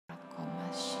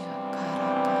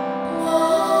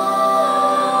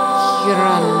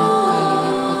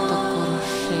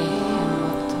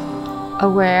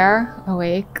Aware,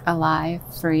 awake, alive,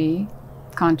 free,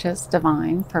 conscious,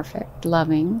 divine, perfect,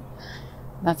 loving.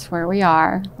 That's where we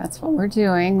are. That's what we're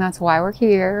doing. That's why we're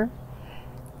here.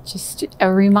 Just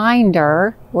a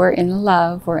reminder, we're in the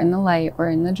love, we're in the light, we're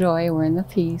in the joy, we're in the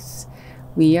peace.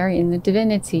 We are in the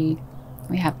divinity.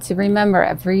 We have to remember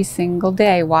every single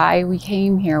day why we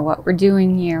came here, what we're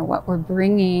doing here, what we're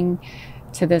bringing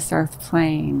to this earth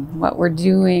plane, what we're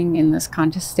doing in this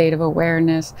conscious state of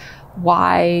awareness,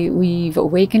 why we've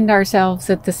awakened ourselves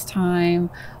at this time,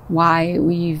 why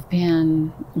we've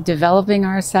been developing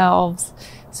ourselves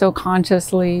so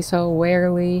consciously, so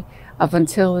awarely up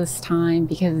until this time,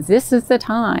 because this is the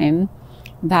time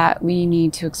that we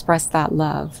need to express that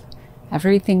love.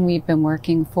 Everything we've been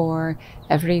working for,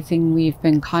 everything we've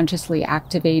been consciously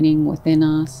activating within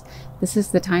us, this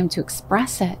is the time to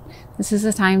express it. This is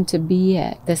the time to be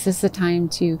it. This is the time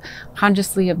to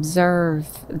consciously observe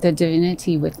the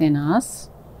divinity within us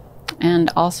and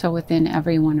also within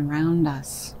everyone around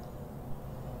us.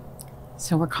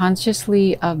 So we're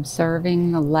consciously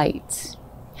observing the light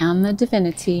and the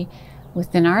divinity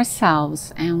within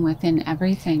ourselves and within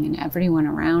everything and everyone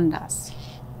around us.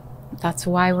 That's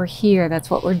why we're here. That's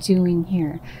what we're doing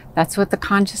here. That's what the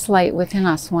conscious light within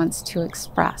us wants to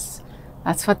express.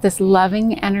 That's what this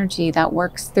loving energy that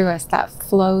works through us, that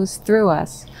flows through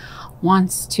us,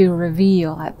 wants to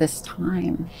reveal at this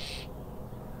time.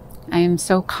 I am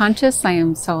so conscious. I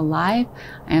am so alive.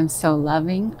 I am so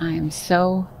loving. I am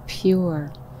so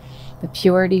pure. The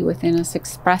purity within us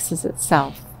expresses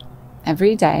itself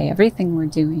every day, everything we're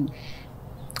doing.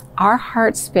 Our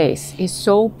heart space is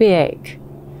so big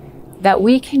that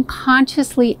we can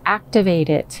consciously activate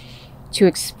it to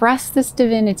express this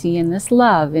divinity and this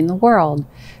love in the world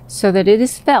so that it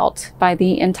is felt by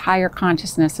the entire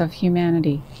consciousness of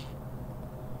humanity.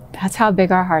 That's how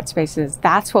big our heart space is.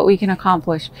 That's what we can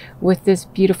accomplish with this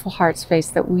beautiful heart space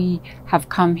that we have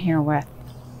come here with.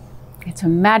 It's a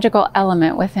magical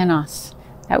element within us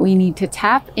that we need to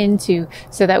tap into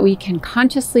so that we can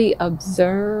consciously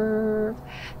observe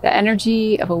the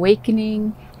energy of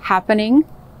awakening happening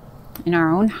in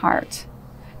our own heart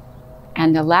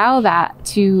and allow that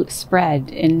to spread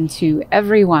into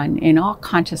everyone in all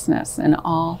consciousness and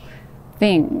all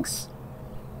things.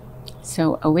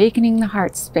 So awakening the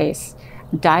heart space,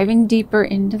 diving deeper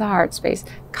into the heart space,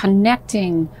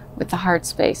 connecting with the heart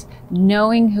space,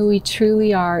 knowing who we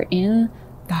truly are in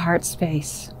the heart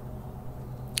space.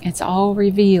 It's all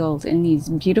revealed in these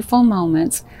beautiful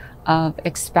moments of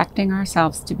expecting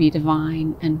ourselves to be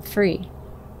divine and free.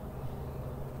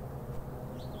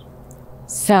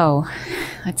 So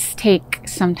let's take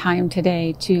some time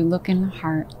today to look in the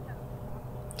heart,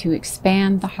 to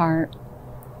expand the heart,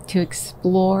 to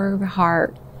explore the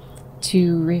heart,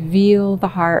 to reveal the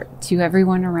heart to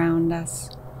everyone around us,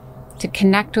 to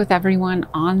connect with everyone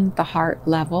on the heart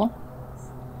level,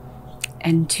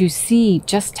 and to see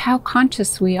just how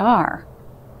conscious we are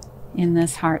in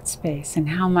this heart space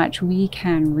and how much we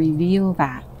can reveal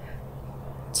that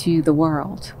to the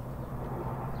world.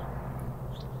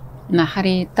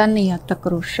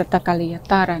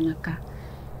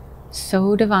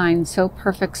 So divine, so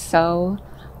perfect, so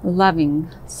loving,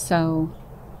 so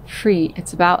free.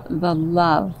 It's about the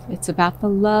love. It's about the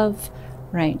love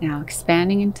right now,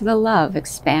 expanding into the love,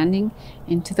 expanding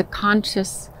into the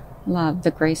conscious love,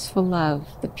 the graceful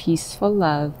love, the peaceful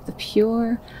love, the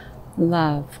pure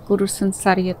love. Guru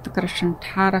Sansariyat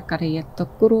Krishantara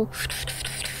Karayat Guru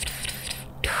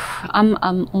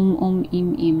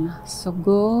Im. So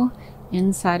go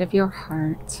inside of your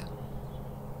heart.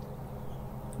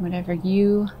 Whatever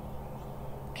you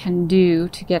can do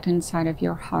to get inside of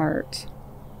your heart.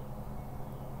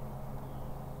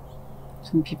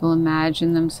 Some people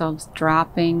imagine themselves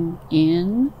dropping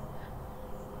in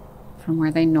from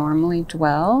where they normally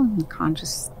dwell, in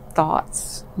conscious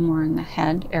thoughts, more in the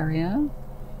head area.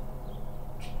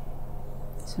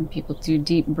 Some people do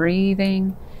deep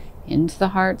breathing into the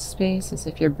heart space, as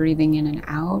if you're breathing in and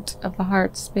out of the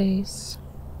heart space.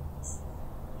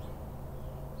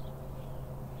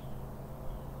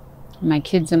 My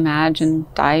kids imagine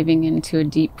diving into a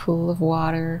deep pool of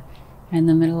water in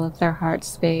the middle of their heart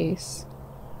space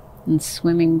and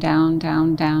swimming down,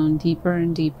 down, down, deeper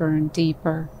and deeper and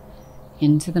deeper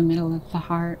into the middle of the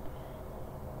heart.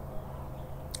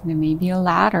 There may be a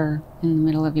ladder in the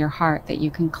middle of your heart that you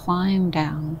can climb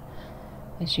down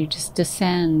as you just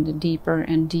descend deeper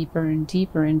and deeper and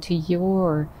deeper into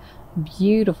your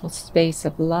beautiful space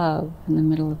of love in the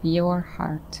middle of your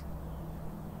heart.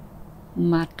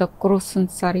 Maybe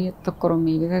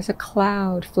there's a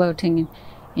cloud floating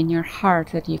in your heart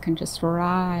that you can just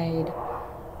ride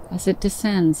as it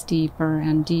descends deeper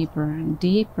and deeper and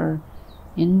deeper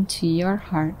into your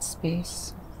heart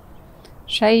space.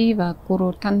 Shaiva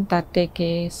Guru Tanta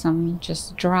Teke Sam,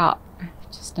 just drop.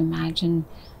 Just imagine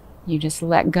you just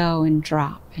let go and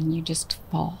drop and you just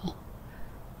fall.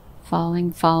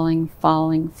 Falling, falling,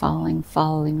 falling, falling,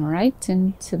 falling right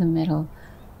into the middle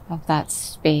of that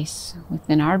space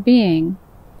within our being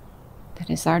that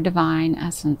is our divine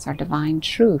essence, our divine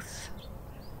truth.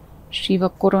 Shiva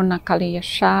Korona Kaliya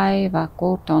Shaiva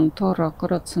Koton Toro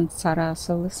Korotsunsara.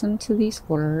 So listen to these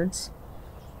words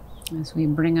as we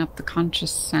bring up the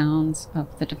conscious sounds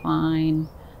of the divine.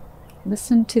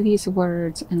 Listen to these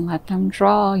words and let them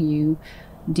draw you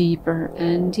deeper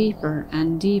and deeper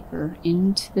and deeper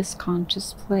into this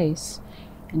conscious place,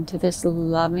 into this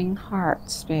loving heart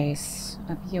space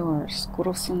of yours.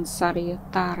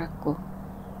 Kurosansariyataraku.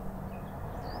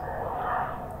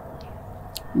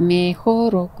 Me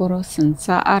horo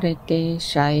korosansa arete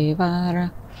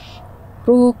shaivara.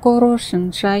 Ru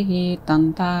koroshanshahi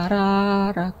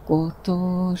tantarara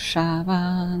koto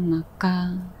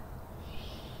shavanaka.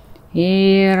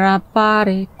 Ira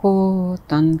pare ko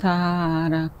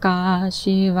tantara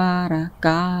kashivara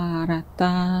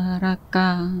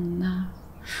karatarakana.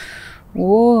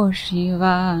 O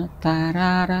Shiva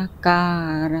tarara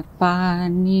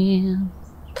karapani.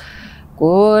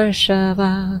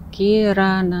 Koshava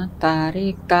kirana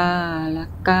tarikala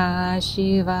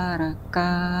kashivara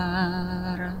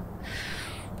kara.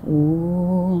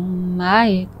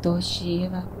 Maito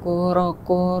Shiva koro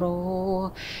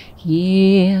koro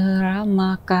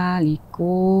hiramakali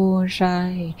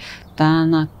koshai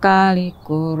tanakali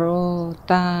koro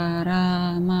taramara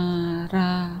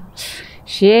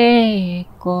she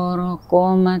koro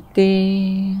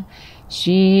komate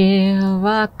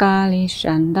Shiva kali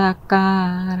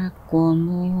shandakara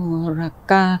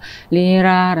komuraka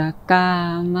lirara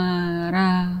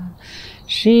kamara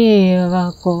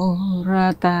Shiva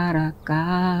korataraka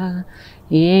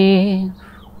ye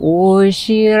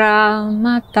Ushira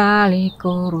matali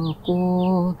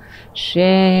koroko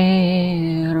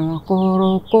shero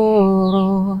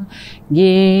korokoro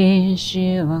ge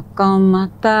Shiva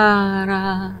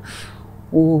kamatara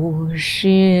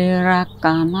Ushira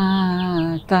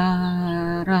kamatara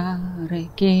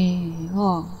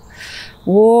rekeo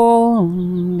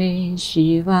Om Be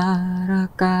Shivara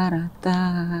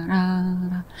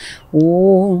Karatara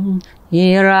Om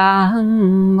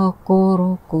Hiram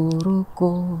Koro Koro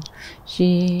Ko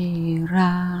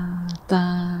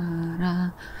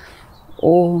Shiratara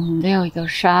Om. There we go.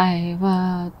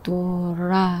 Shaiva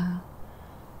Dura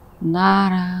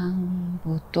Narang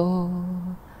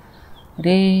Bhuto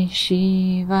Re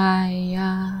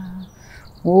Shivaya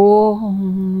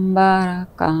Om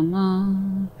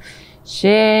Barakama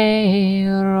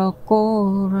Shero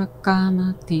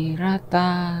Korakama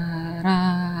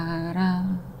Tiratarara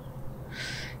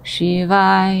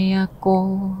Shivaya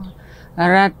Ko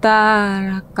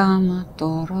Ratara Kama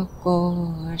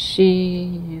Toroko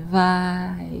Shivaya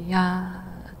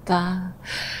Ta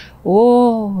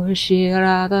O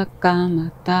Shirada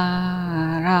Kama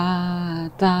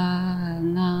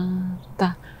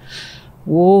Taratanata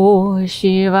O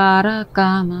Shivara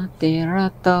Kama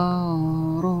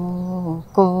Tiratoro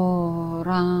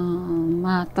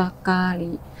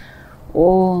Koramatakali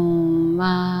Om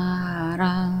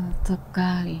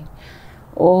Maratakali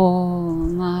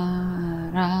Om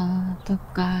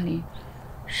Maratakali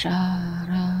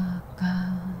Sharaka.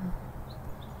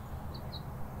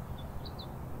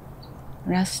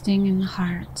 Resting in the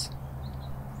heart,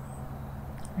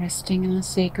 resting in the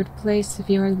sacred place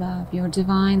of your love, your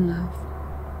divine love,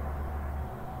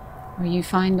 where you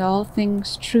find all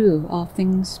things true, all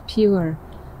things pure,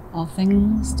 all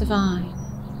things divine,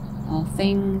 all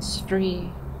things free.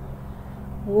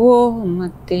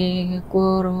 Om Te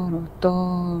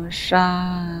Kororoto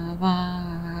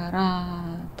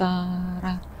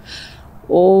Shavaratara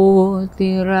O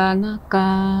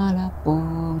Tiranakala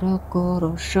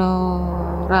Porokoro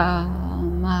Shora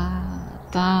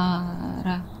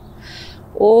Matara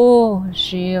O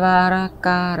Shivara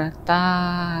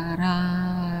Karatara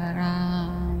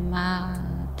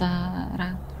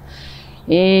Matara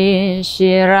E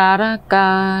Shirara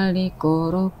Kali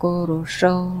Koro Koro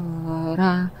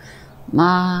Shora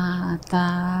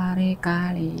Matari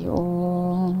Kali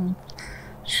Om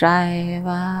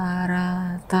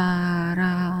Shaivara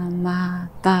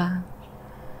Taramata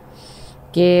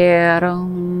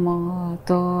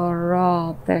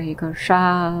Geromotoro. There you go.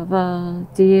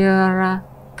 Shavatira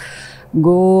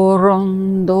Gorondora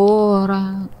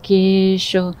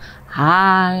Kisho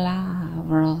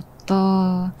Halavroto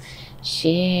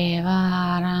Shivaranda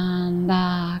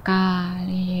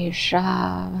Kali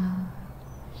Shava.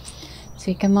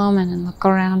 Take a moment and look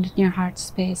around in your heart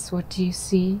space. What do you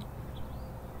see?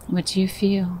 What do you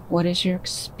feel? What is your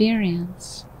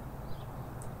experience?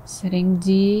 Sitting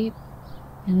deep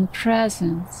in the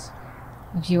presence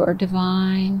of your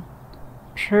divine,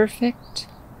 perfect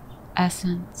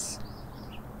essence.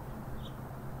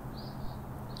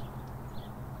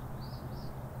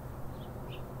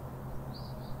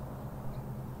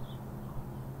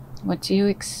 What do you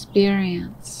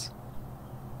experience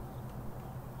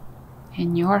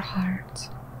in your heart?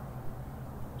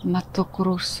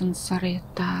 Matokurusan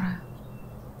Saryatara.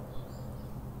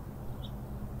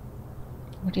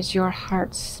 What is your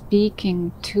heart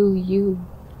speaking to you?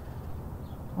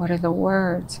 What are the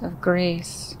words of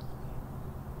grace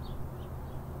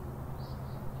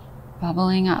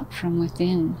bubbling up from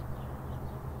within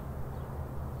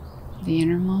the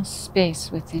innermost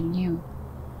space within you?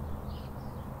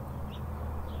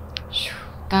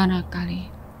 Tanakali.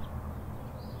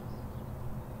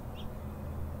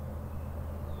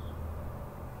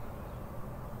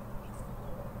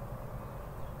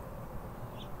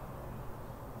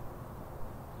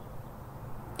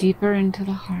 Deeper into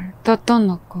the heart.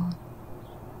 Totonoko.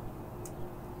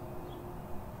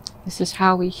 This is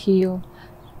how we heal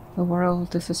the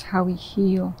world. This is how we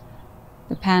heal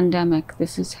the pandemic.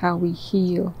 This is how we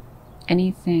heal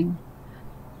anything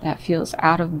that feels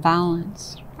out of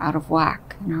balance, out of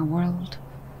whack in our world.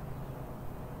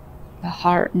 The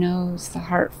heart knows, the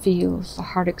heart feels, the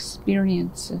heart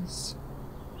experiences.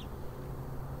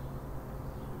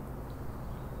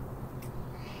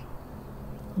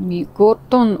 Mi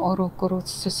goton orokorot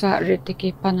sasa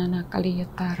reteke panana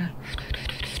kaliyatara.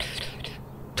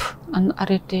 An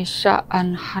arete sha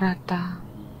an harata.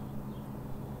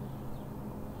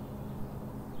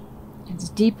 It's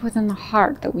deep within the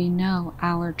heart that we know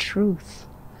our truth.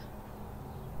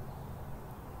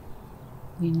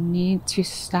 We need to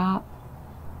stop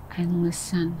and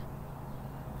listen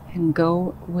and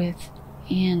go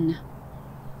within.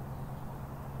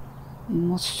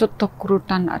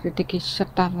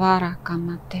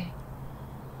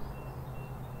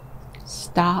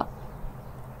 Stop,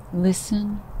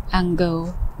 listen, and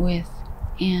go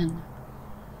within.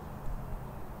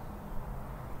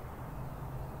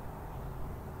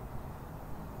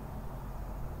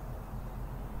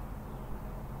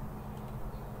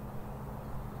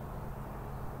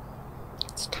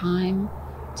 It's time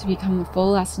to become the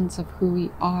full essence of who we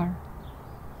are.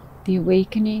 The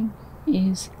awakening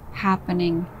is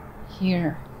happening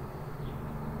here.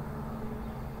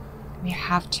 We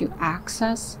have to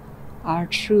access our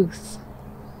truth.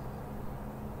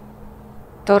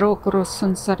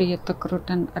 Torokrosun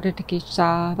sariyatakurutan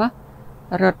aritikishava,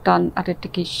 ratan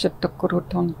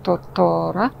aritikishatakuruton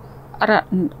totora,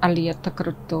 aratan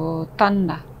aliyatakuruto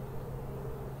tanda.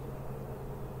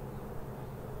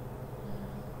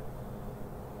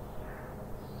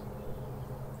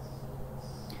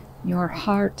 Your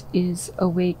heart is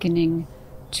awakening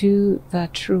to the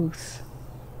truth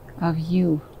of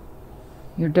you,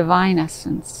 your divine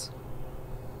essence.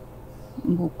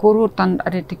 Mukurutan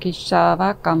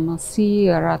aritikishava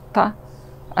kamasirata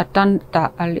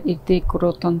atanta al-ite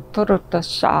kurutan torota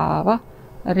shava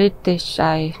rite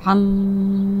shai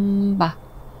hamba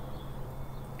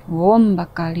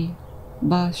wombakali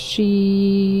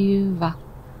bashiva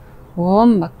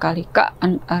wombakali ka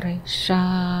an are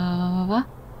shava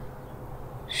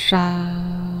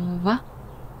Shava,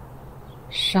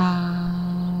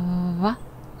 Shava,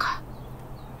 Ka.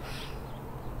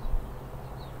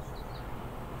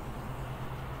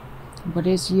 What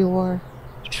is your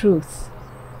truth?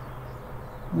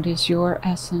 What is your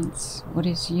essence? What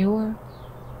is your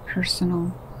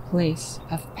personal place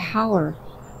of power?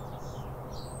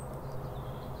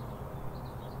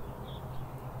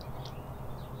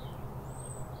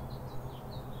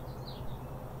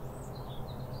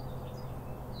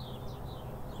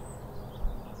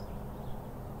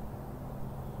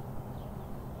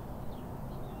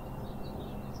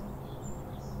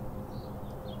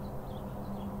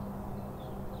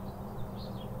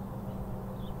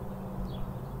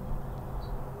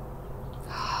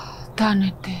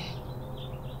 Tanete.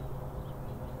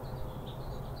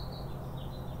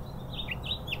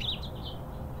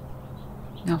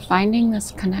 Now, finding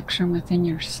this connection within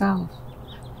yourself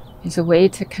is a way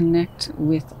to connect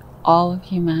with all of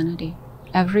humanity,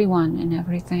 everyone and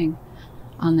everything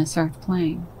on this earth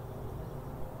plane.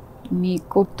 Mi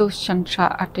koto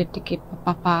shansha atetike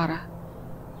papapara.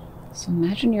 So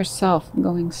imagine yourself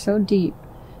going so deep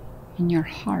in your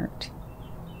heart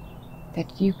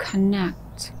that you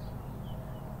connect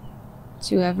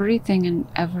to everything and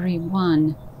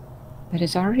everyone that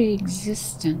is already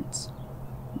existent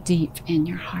deep in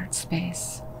your heart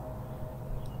space.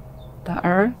 The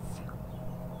earth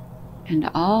and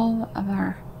all of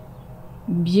our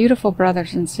beautiful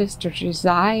brothers and sisters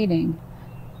residing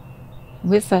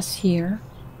with us here.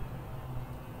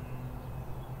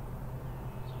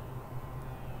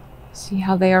 See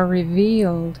how they are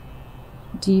revealed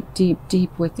deep, deep,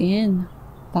 deep within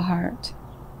the heart.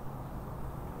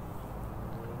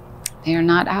 They are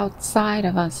not outside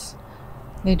of us.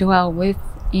 They dwell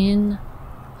within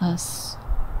us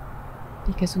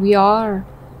because we are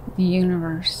the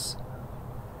universe.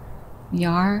 We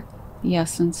are the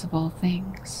essence of all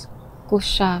things.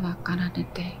 Kushava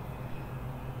Kanadete.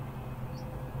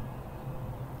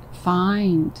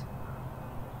 Find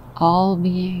all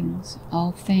beings,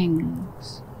 all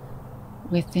things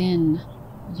within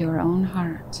your own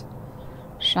heart.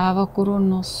 Shavakuru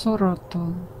no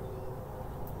Soroto.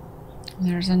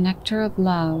 There's a nectar of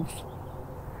love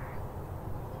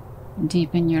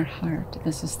deep in your heart.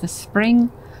 This is the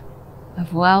spring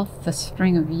of wealth, the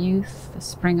spring of youth, the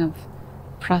spring of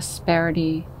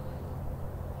prosperity,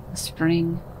 the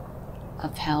spring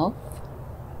of health.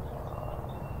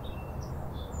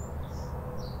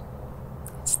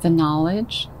 It's the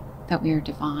knowledge that we are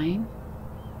divine.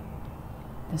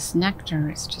 This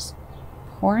nectar is just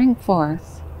pouring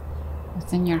forth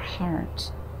within your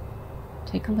heart.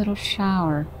 Take a little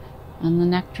shower on the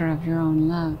nectar of your own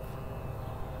love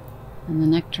and the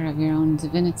nectar of your own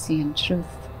divinity and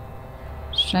truth.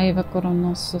 Shaiva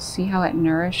Koronoso, see how it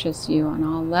nourishes you on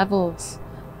all levels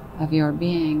of your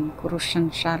being.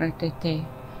 Kurushan Sharatete.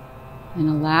 And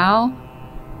allow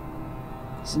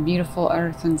this beautiful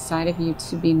earth inside of you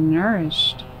to be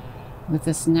nourished with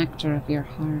this nectar of your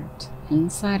heart,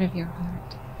 inside of your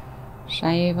heart.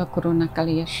 Shaiva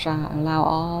Kurunakaliyasha, allow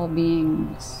all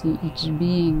beings, see each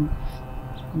being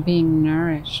being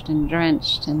nourished and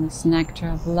drenched in this nectar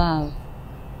of love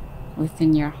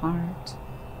within your heart.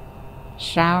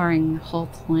 Showering the whole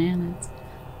planet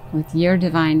with your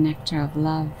divine nectar of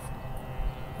love,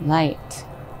 light,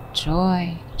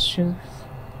 joy, truth,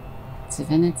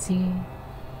 divinity.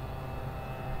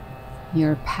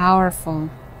 You're powerful,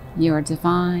 you're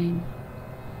divine.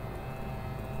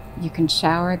 You can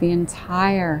shower the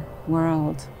entire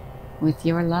world with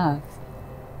your love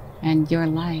and your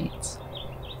light.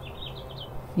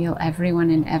 Feel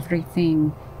everyone and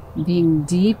everything being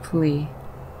deeply,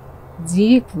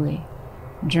 deeply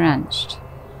drenched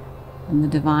in the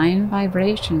divine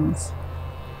vibrations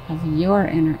of your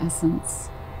inner essence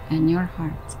and your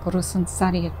heart. Kurusan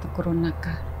Sariyata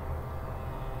Kurunaka.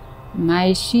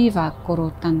 Mai Shiva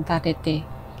Kurutantarete.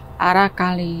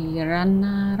 Arakali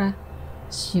Ranara.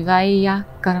 Shivaya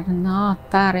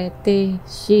Karnatarete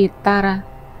Shitara.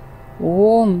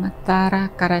 Om Tara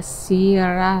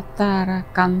Karasira Tara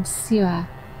Kamsiva.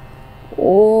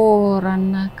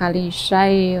 Orana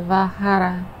Kalishaiva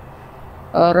Hara.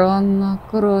 Arana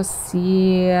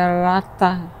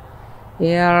Krosirata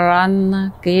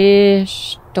Irana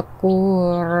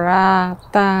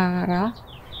Keshtakuratara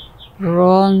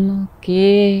Ron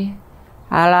Ke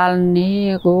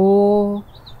Alalnego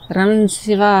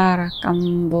Ransivara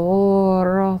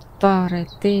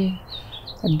Kamborotarete.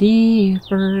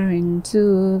 Deeper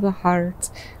into the heart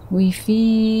we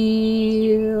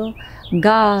feel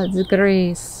God's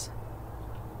grace.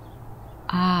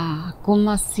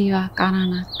 Kumasiva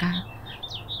Karanaka.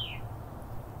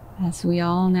 As we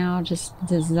all now just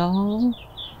dissolve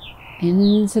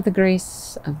into the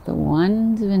grace of the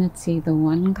one divinity, the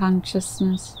one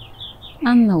consciousness,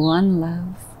 and the one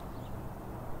love.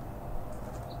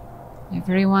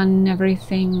 Everyone,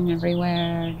 everything,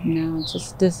 everywhere, now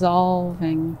just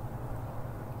dissolving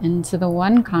into the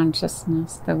one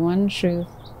consciousness, the one truth,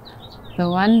 the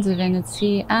one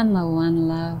divinity, and the one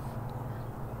love.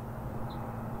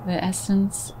 The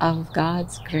essence of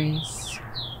God's grace,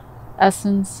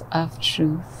 essence of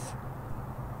truth.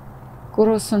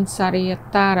 Kurusun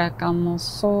Sariyatara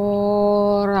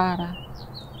Kamosorara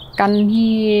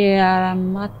Kanhira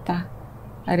Mata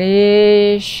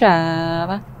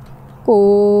Reshava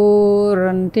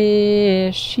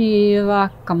Kurante Shiva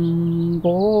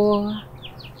Kambo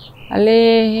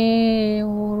Ale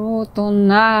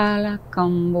Urutunala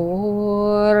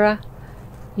Kambora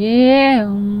Ye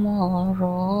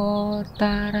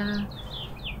Morotara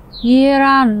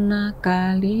Irana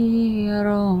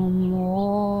Kaliro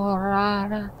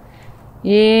Morara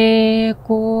E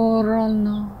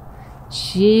Korono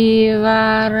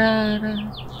Shivarara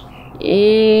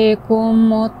E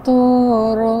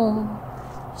Komotoro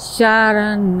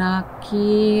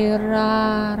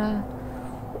Sharanakirara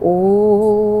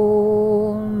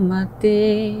Om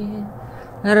Mate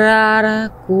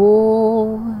Rarako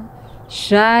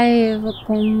Shaiva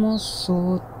Como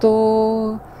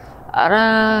Soto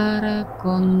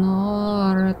Ararako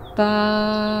Nortaraka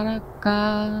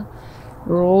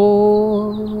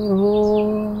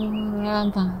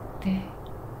Ramate.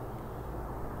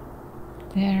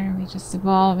 There, we just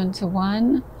evolve into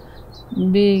one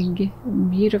big,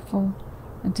 beautiful,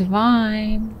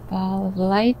 divine ball of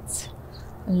light,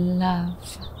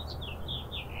 love.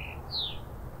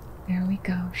 There we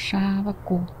go.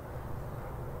 Shavako.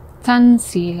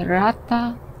 Tansi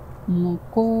Rata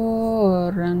Mokoranara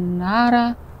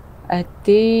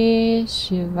Ate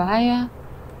Shivaya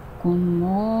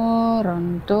Kumorondoro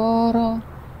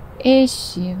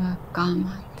Eshiva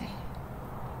Kamate.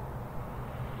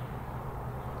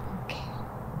 Okay.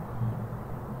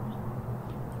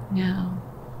 Now,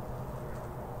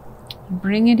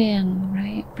 bring it in,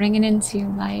 right? Bring it into your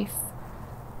life.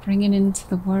 Bring it into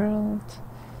the world.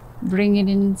 Bring it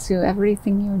into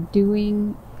everything you're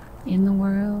doing in the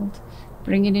world.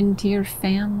 Bring it into your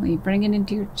family. Bring it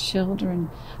into your children.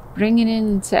 Bring it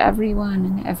into everyone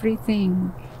and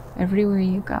everything, everywhere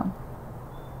you go.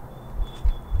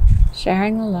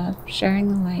 Sharing the love, sharing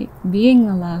the light, being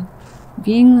the love,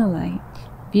 being the light,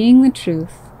 being the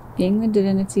truth, being the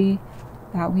divinity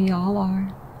that we all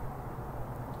are.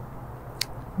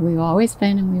 We've always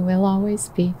been and we will always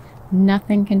be.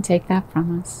 Nothing can take that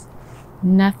from us.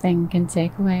 Nothing can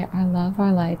take away our love,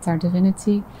 our lights, our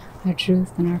divinity, our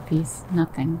truth, and our peace.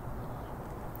 Nothing.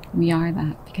 We are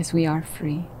that because we are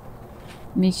free.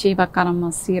 Mishiva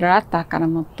karamasirata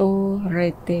karamato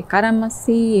rete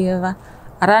karamasiva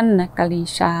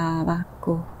aranakalisha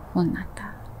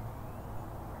honata.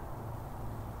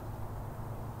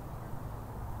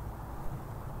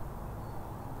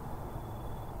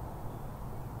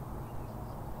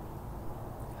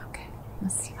 Okay,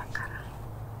 Masiva kara.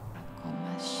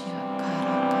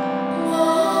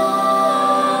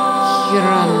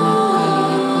 Hirana